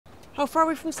How far are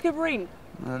we from Skibbereen?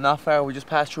 Not far, we just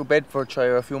passed through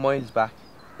Bedfordshire a few miles back.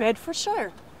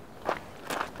 Bedfordshire?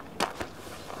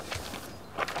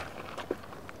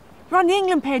 You're on the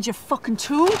England page, you fucking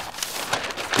tool.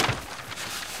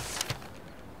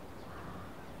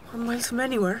 1 mile from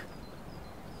anywhere.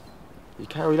 You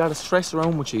carry a lot of stress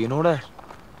around with you know that?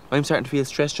 I'm starting to feel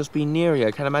stressed just being near you.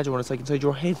 I can't imagine what it's like inside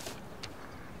your head.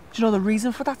 Do you know the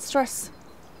reason for that stress?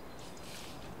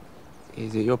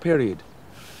 Is it your period?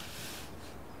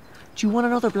 Do you want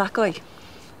another black eye?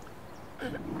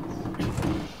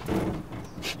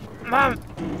 Mom!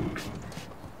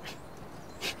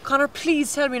 Connor,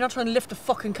 please tell me you're not trying to lift the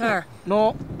fucking car.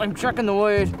 No, I'm checking the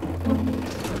weight.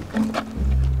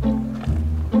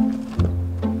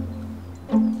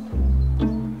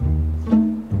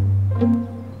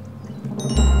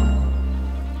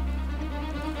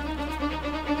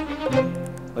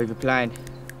 I have a plan.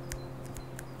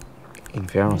 In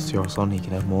fairness to your son, he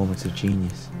can have moments of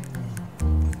genius.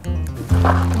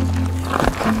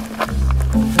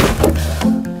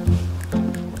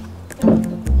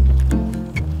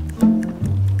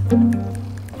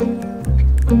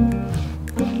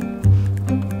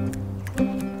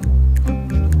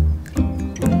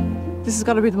 This has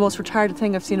got to be the most retarded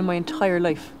thing I've seen in my entire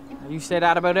life. You say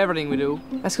that about everything we do.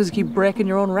 That's because you keep breaking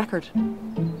your own record.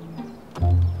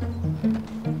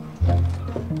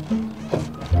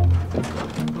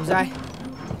 What's that?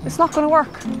 It's not going to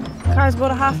work. The car's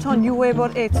about a half ton, you weigh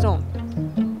about 8 stone.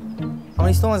 How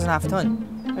many stones in half a ton?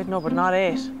 I don't know, but not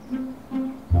 8.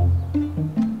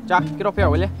 Jack, get up here,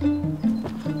 will you?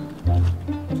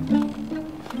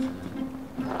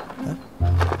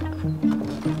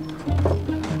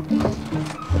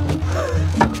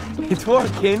 It's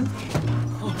working.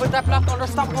 Oh, put that block under,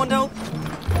 stop going down.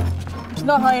 It's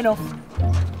not high enough.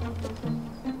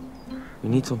 We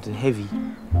need something heavy.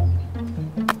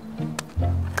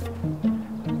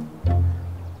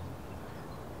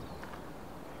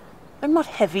 I'm not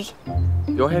heavy.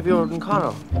 You're heavier than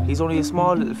Connor. He's only a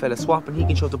small little fella. Swap and he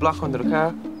can shove the block under the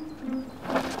car.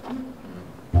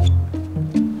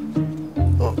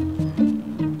 Oh. Do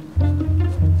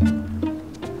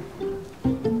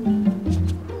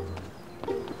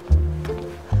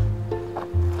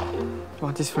you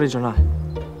want this fridge or not?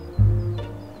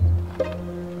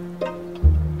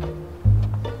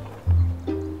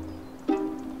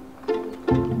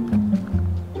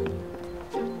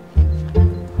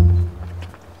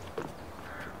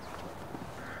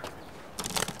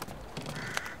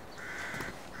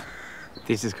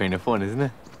 This is kind of fun, isn't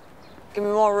it? Give me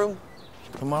more room.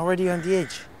 I'm already on the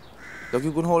edge. Look,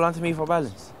 you can hold on to me for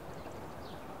balance.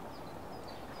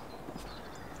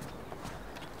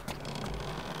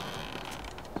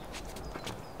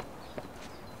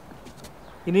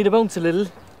 You need to bounce a little.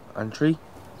 On 3.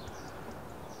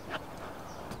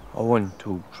 Oh, 1,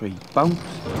 2, 3, bounce.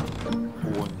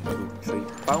 1, 2, 3,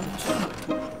 bounce.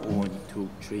 1, 2,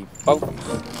 3,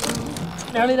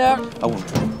 bounce. Nearly there. 1,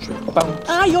 2, 3, bounce.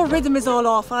 Ah, your rhythm is all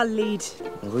off. I'll lead.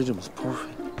 The rhythm is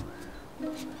perfect.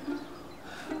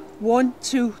 1,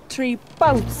 2, 3,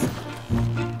 bounce.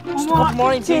 Just a couple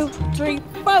more 2, 3,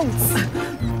 bounce.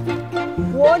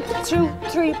 1, 2,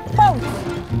 3, bounce.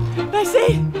 I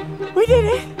see. We did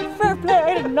it. Fair play.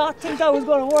 I did not think that was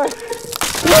going to work.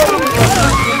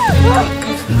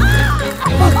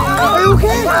 Are you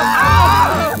okay?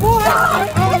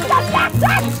 It's not that!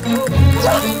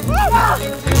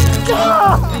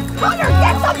 Connor,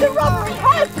 get something rubber and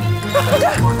help!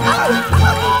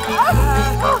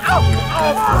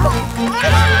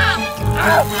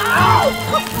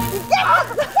 What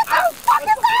the fuck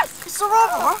is that? It's a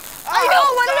rubber. I know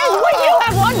what it is. Will you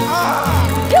have one?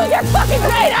 Use your fucking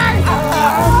radar!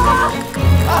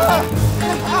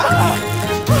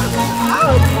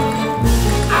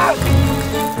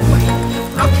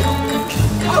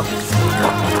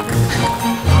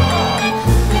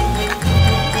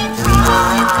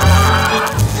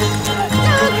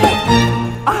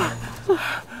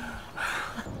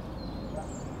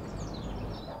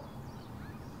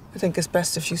 I think it's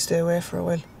best if you stay away for a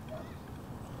while.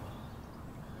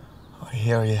 I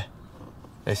hear you.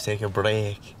 Let's take a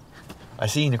break. I'll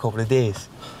see you in a couple of days.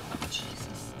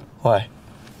 Jesus. Why?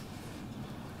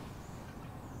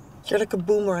 You're like a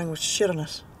boomerang with shit on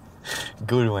it.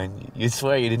 Good one. You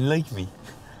swear you didn't like me.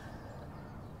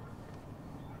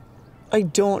 I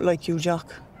don't like you, Jack.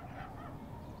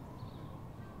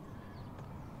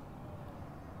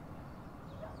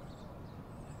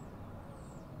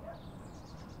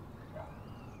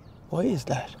 Why is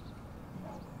that?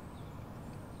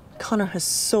 Connor has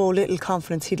so little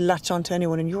confidence he'd latch onto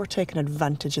anyone, and you're taking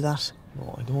advantage of that.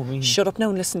 No, I don't mean... Shut up now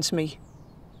and listen to me.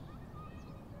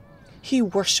 He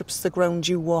worships the ground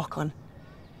you walk on.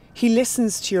 He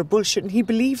listens to your bullshit and he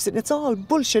believes it, and it's all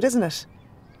bullshit, isn't it?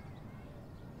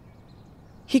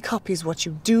 He copies what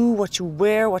you do, what you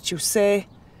wear, what you say.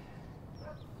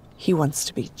 He wants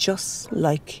to be just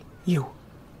like you.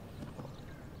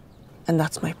 And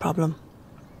that's my problem.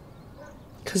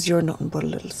 'Cause you're nothing but a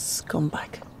little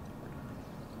scumbag.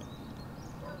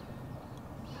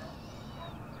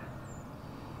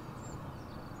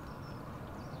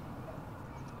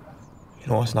 You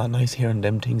know, it's not nice hearing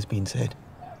them things being said.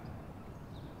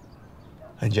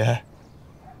 And yeah,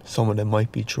 some of them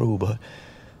might be true, but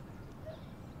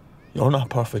you're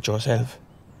not perfect yourself.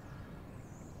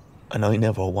 And I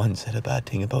never once said a bad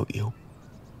thing about you.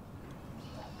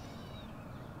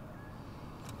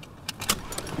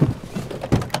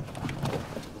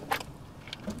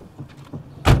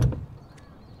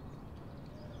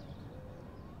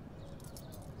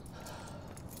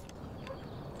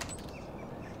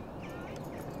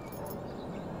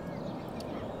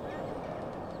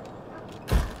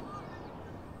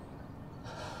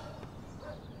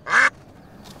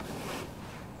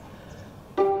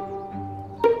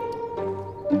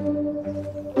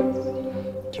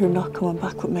 You're not coming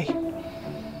back with me.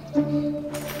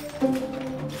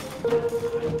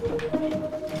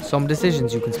 Some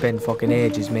decisions you can spend fucking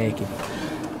ages making.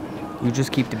 You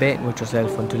just keep debating with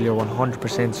yourself until you're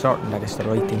 100% certain that it's the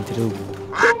right thing to do.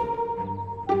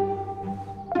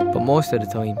 But most of the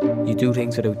time, you do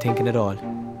things without thinking at all.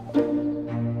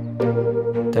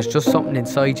 There's just something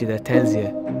inside you that tells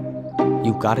you,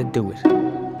 you gotta do it.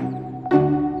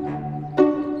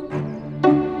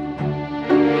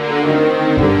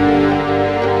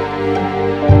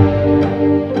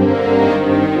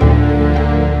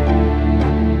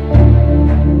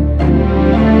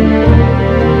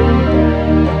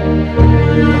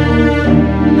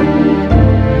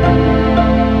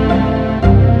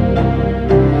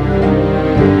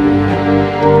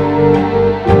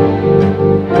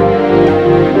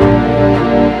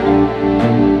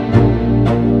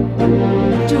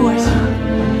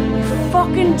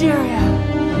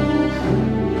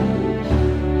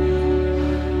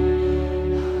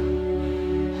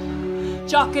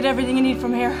 Jock, get everything you need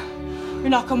from here. You're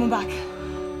not coming back.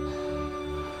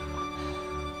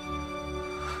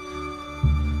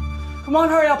 Come on,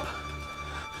 hurry up.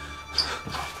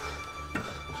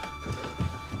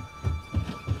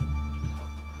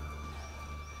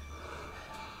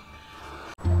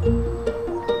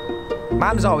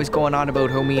 Mam's always going on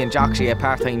about how me and Jocksy get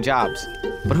part-time jobs.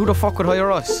 But who the fuck would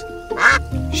hire us?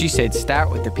 She said start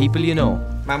with the people you know.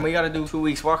 Man, we gotta do 2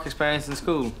 weeks work experience in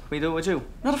school. Can we do it with you?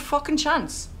 Not a fucking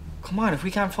chance. Come on, if we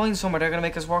can't find somewhere, they're gonna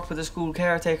make us work with the school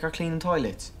caretaker cleaning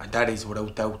toilets. And that is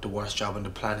without doubt the worst job on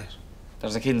the planet.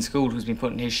 There's a kid in school who's been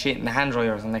putting his shit in the hand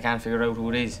dryers and they can't figure out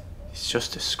who it is. It's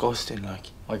just disgusting,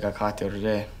 like. I got caught the other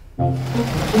day.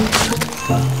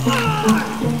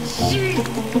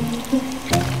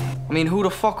 I mean, who the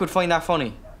fuck would find that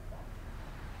funny?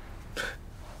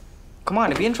 Come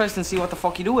on, it'd be interesting to see what the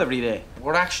fuck you do every day.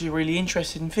 We're actually really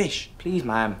interested in fish. Please,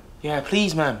 ma'am. Yeah,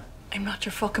 please, ma'am. I'm not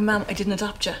your fucking ma'am. I didn't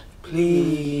adopt you.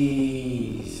 Please.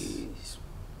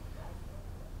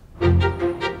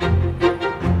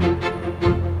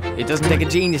 It doesn't take a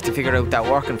genius to figure out that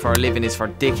working for a living is for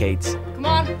dickheads. Come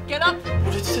on, get up.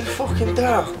 But it's still fucking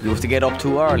dark. You have to get up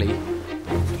too early.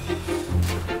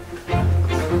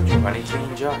 Any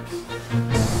clean jobs?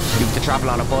 You have to travel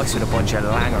on a bus with a bunch of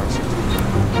langers.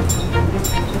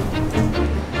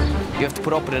 You have to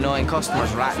put up with annoying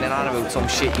customers rattling on about some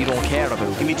shit you don't care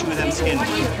about. Give me 2 of them skins.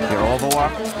 You're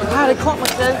overworked. I caught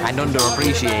myself. And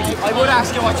underappreciated. I would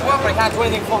ask you what you want, but I can't do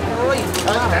anything fucking right.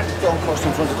 Don't cost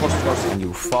in front of customers. And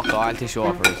you fuck all to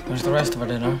show for it. Where's the rest of our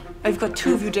dinner? I've got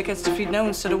 2 of you dickheads to feed now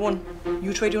instead of 1.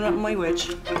 You try doing that on my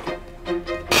wage.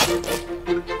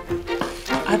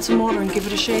 Add some water and give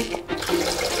it a shake.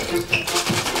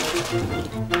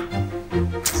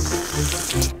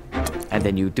 And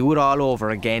then you do it all over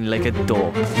again like a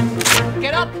dog.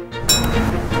 Get up!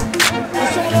 There's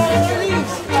someone all over your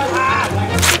leaves!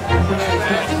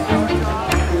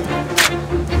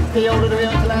 Stay out of the way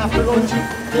until after lunch,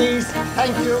 please.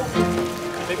 Thank you.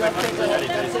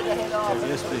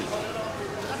 Yes, please.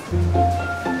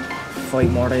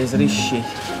 5 more days of this shit.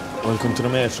 Welcome to the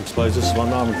Matrix, boys. This is what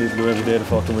normal people do every day of the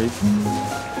fucking week.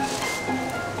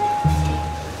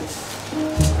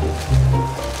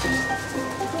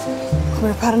 Come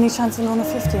here, Pat, any chance of on a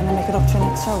 50 and then make it up to your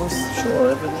next hours?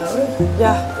 Sure, everything all right?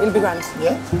 Yeah, it'll be grand.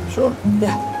 Yeah, sure.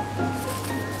 Yeah.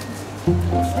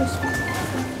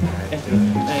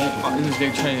 was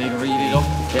like trying to read it up.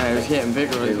 Yeah, I was hitting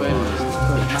Vico as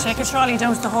well. Take a trolley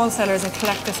down to the wholesalers and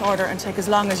collect this order and take as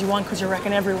long as you want because you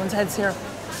reckon everyone's head's here.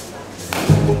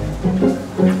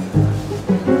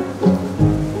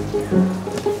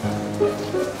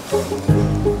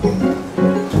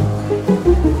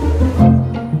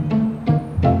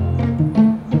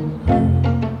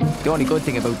 The only good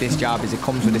thing about this job is it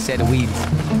comes with a set of wheels.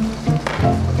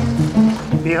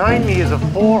 Behind me is a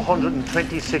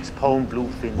 426-pound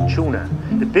bluefin tuna,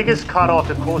 the biggest caught off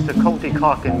the coast of County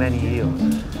Cork in many years.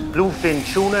 Bluefin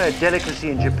tuna, a delicacy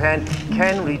in Japan,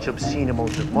 can reach obscene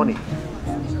amounts of money.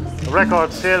 The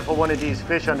record sale for one of these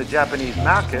fish on the Japanese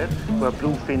market, where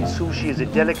bluefin sushi is a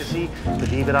delicacy,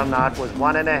 believe it or not, was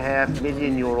 €1.5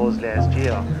 million last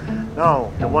year.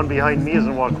 Now, the one behind me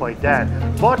isn't worth quite that,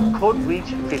 but could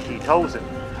reach 50,000,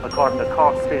 according to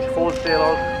Cork fish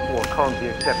wholesalers who are currently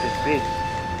accepting bids.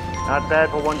 Not bad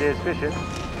for one day's fishing.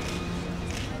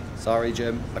 Sorry,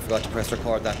 Jim. I forgot to press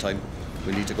record that time.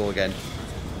 We'll need to go again.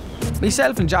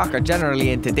 Myself and Jock are generally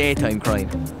into daytime crime.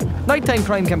 Nighttime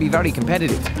crime can be very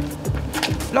competitive.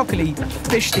 Luckily,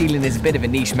 fish stealing is a bit of a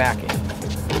niche market.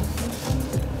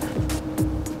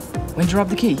 When'd you rob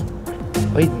the key?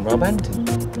 I didn't rob anything.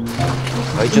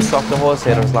 I just stopped the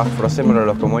wholesaler's lock for a similar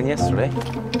looking one yesterday.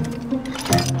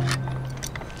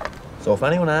 So if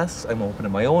anyone asks, I'm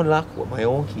opening my own lock with my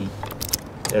own key.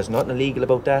 There's nothing illegal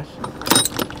about that.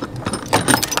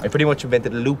 I pretty much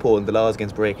invented a loophole in the laws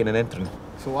against breaking and entering.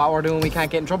 So what we're doing we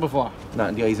can't get in trouble for? Not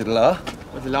in the eyes of the law.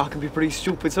 Well, the law can be pretty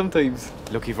stupid sometimes.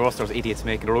 Lucky for us, there's idiots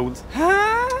making the rules.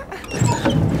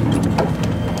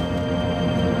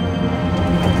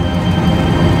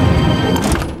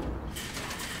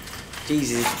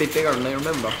 Jesus, it's a bit bigger than I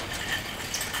remember.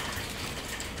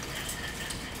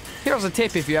 Here's a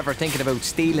tip if you're ever thinking about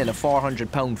stealing a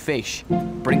 400-pound fish.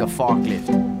 Bring a forklift.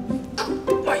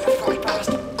 Oh, you funny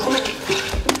bastard.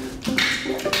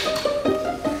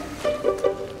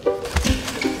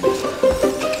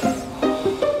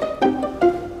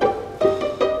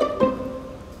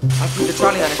 I'll put the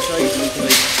trolley on its side so we can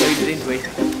like slide it into it.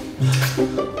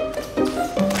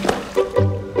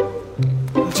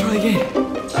 I'll try again.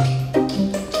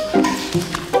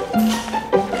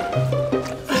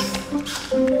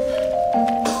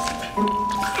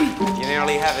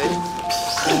 Have it.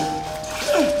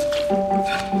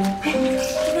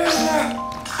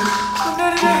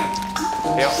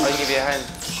 Here, I'll give you a hand.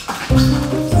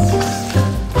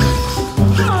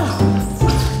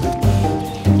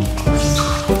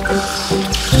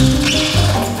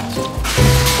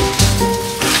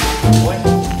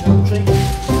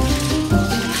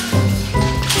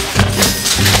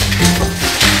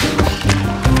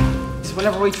 So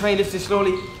whenever we try and lift it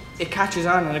slowly, it catches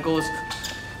on and it goes.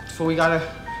 So we gotta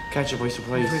Catch it by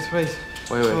surprise. Wait.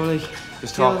 Wait. So like,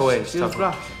 Just talk away. Just steals talk.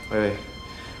 grass. Wait.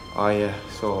 Oh yeah.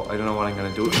 So I don't know what I'm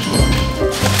gonna do. Because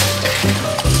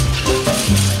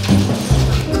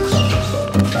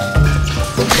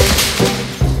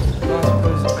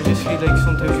I just feel like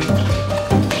sometimes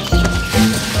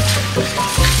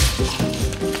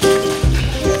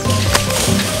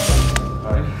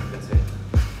Alright, that's it.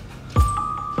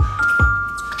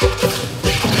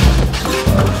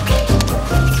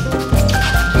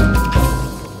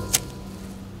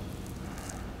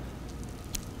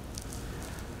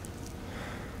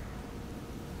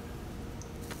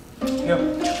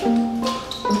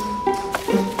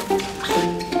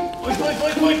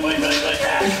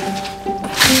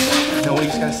 No, we're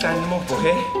just gonna stand him up,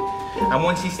 okay? And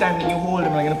once he's standing, you hold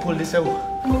him and I'm gonna pull this out.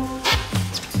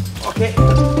 Okay?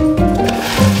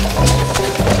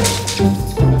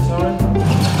 Sorry.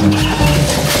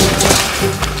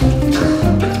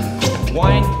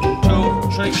 1,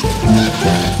 2, 3.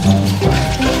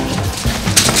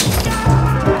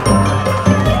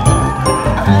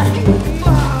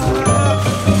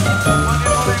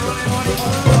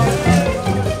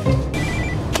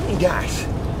 Guys,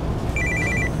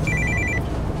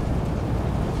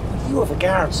 you have a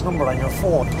guard's number on your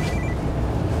phone.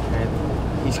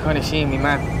 He's kind of seeing me,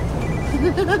 man.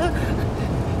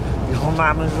 Your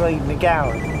mum is riding a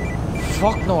guard.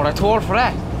 Fuck no, I told her for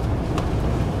that.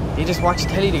 They just watch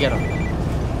telly together.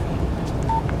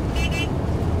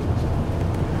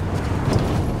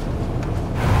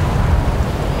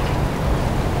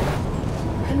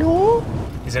 Hello?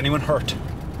 Is anyone hurt?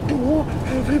 No,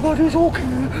 everybody's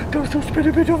okay. There's just been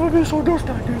a bit of a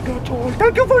misunderstanding, that's all.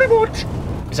 Thank you very much.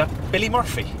 Is that Billy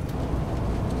Murphy?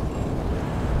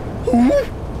 Who?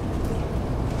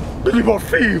 Billy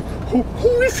Murphy?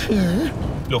 Who is he?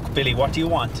 Look, Billy, what do you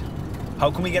want? How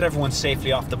can we get everyone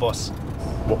safely off the bus?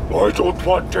 I don't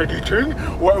want anything.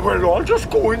 We're all just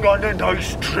going on a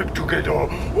nice trip together,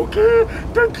 okay?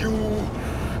 Thank you.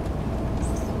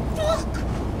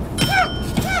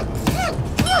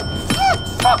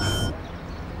 Fuck!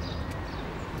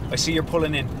 I see you're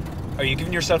pulling in. Are you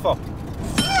giving yourself up?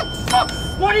 Fuck!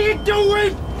 What are you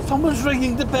doing? Someone's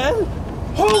ringing the bell.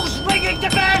 Who's ringing the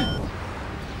bell?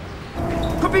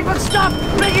 Could people stop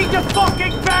ringing the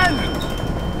fucking bell?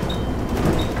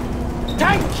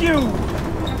 Thank you!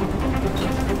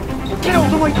 Get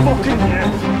out of my fucking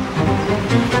head!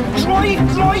 Drive!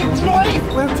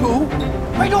 Where to?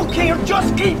 I don't care,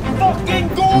 just keep fucking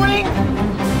going!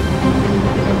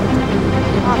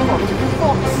 Ah, for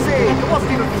fuck's sake, it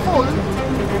wasn't even full!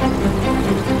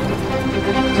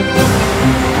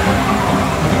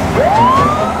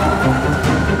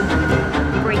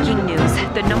 Breaking news.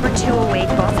 The number 208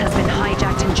 bus has been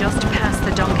hijacked and just past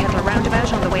the Dunkettle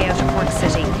roundabout on the way out of Cork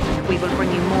City. We will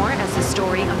bring you more as the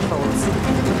story unfolds.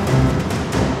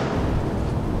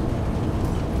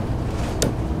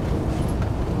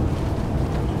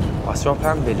 What's your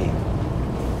plan, Billy?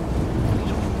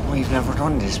 We've never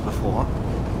done this before.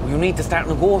 You need to start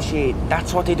negotiating.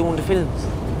 That's what they do in the films.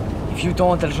 If you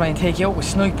don't, they'll try and take you out with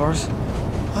snipers.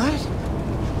 What?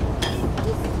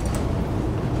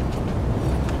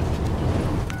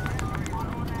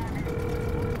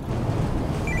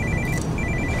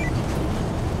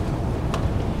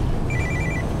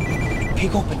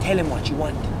 Pick up and tell him what you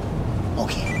want.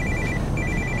 Okay.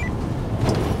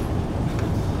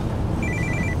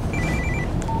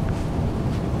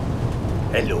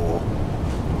 Hello.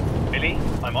 Billy,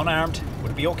 I'm unarmed.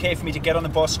 Would it be okay for me to get on the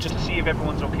bus just to see if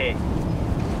everyone's okay?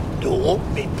 No,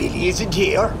 Billy isn't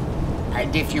here.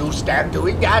 And if you start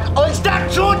doing that, I'll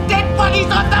start throwing dead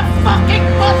bodies on the fucking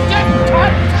bus, you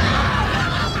cunt!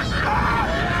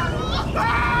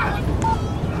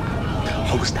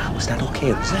 Was that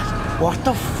okay, was it? What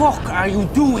the fuck are you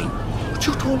doing? But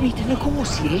you told me to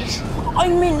negotiate. I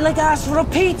meant like ask for a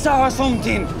pizza or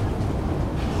something.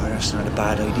 Oh, that's not a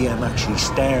bad idea. I'm actually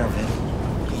starving.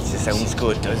 Pizza sounds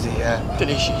good, does it? Yeah.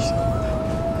 Delicious.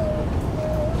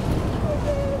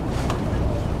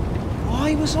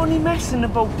 I was only messing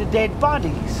about the dead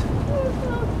bodies.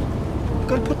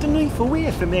 Gotta put the knife away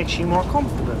if it makes you more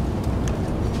comfortable.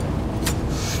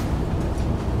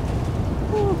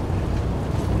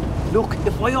 Look,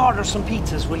 if I order some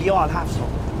pizzas, will you all have some?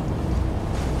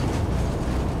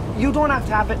 You don't have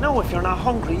to have it now if you're not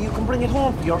hungry. You can bring it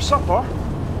home for your supper.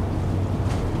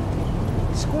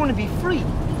 It's going to be free.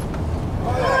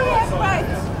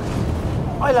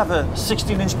 I'll have a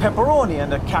 16-inch pepperoni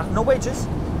and a carton of wedges.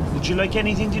 Would you like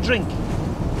anything to drink?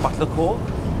 Bottle of Coke?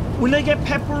 Will I get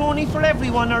pepperoni for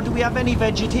everyone, or do we have any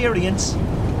vegetarians?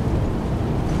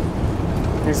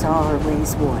 There's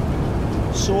always one.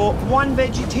 So, one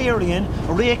vegetarian,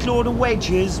 a rake load of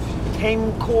wedges,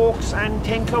 10 Cokes and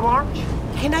 10 Club Orange?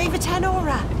 Can I have a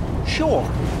tenora? Sure.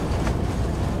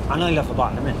 And I'll have a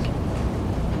bottle of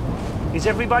milk. Is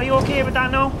everybody okay with that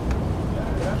now?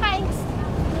 Thanks.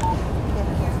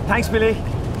 Thanks, Billy.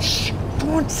 Shh,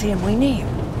 don't say my name.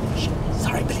 Shh.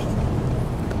 Sorry, Billy.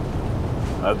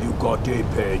 Have you got a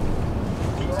pen?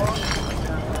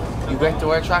 You get to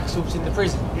wear tracksuits in the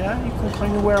prison? Yeah, you can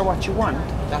kind of wear what you want.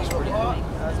 That's pretty cool.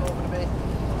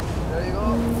 There you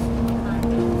go.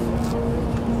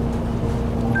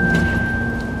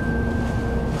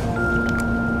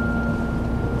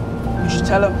 You should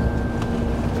tell him.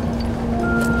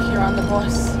 You're on the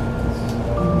bus.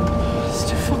 It's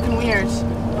too fucking weird.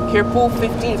 You're both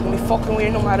 15, it's gonna be fucking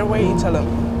weird no matter where you tell him.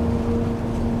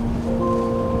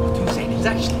 What you saying is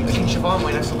actually, I think Siobhan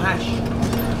might have some hash.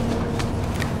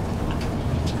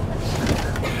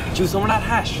 Choose some of that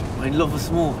hash. I'd love a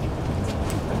smoke.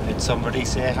 Did somebody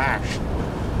say hash?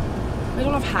 I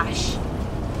don't have hash.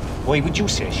 Why would you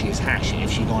say she has hash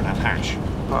if she don't have hash?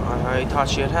 I thought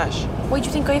she had hash. Why do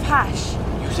you think I have hash?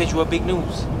 You said you were big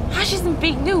news. Hash isn't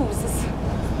big news.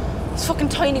 It's fucking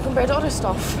tiny compared to other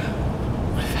stuff.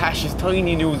 If hash is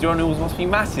tiny news, your news must be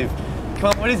massive.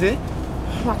 Come on, what is it?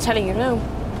 I'm not telling you now.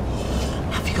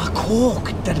 Have you got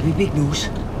Coke? That'd be big news.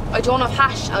 I don't have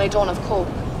hash and I don't have Coke.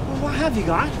 Well, what have you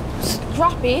got? Just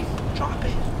drop it. Drop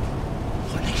it.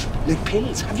 What, like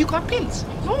pills? Have you got pills?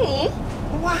 No.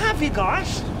 Well, what have you got?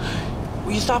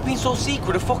 Will you stop being so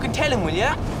secret and fucking tell him, will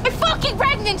ya? I'm fucking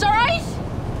pregnant, alright?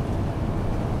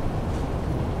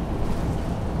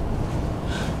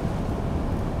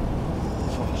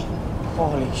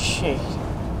 Holy shit.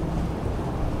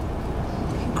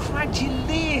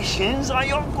 Congratulations. Oh,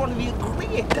 you're going to be a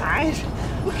great dad.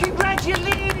 Well,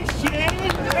 congratulations.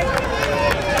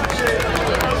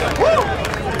 Woo!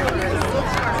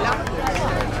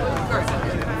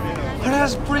 What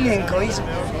That's brilliant, guys.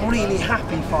 I'm really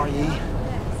happy for you.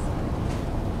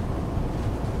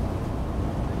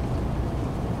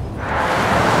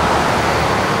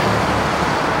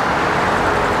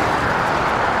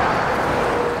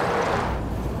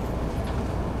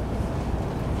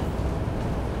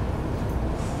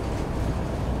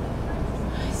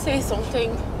 Say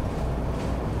something.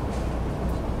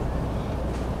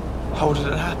 How did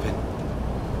it happen?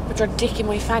 With your dick in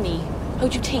my fanny.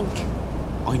 How'd you think?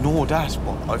 I know that,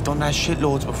 but I've done that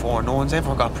shitloads before. No one's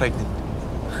ever got pregnant.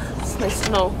 It's nice to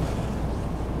know.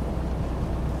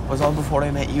 It was all before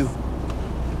I met you.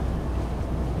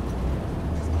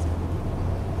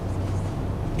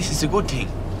 This is a good thing,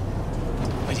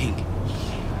 I think.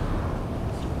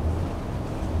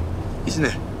 Isn't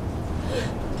it?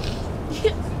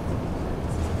 Yeah.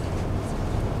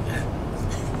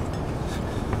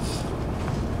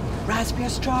 Raspberry or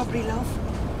strawberry, love?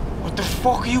 What the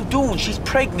fuck are you doing? She's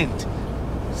pregnant.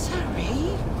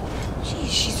 Sorry. Jeez,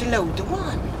 she's allowed the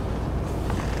one.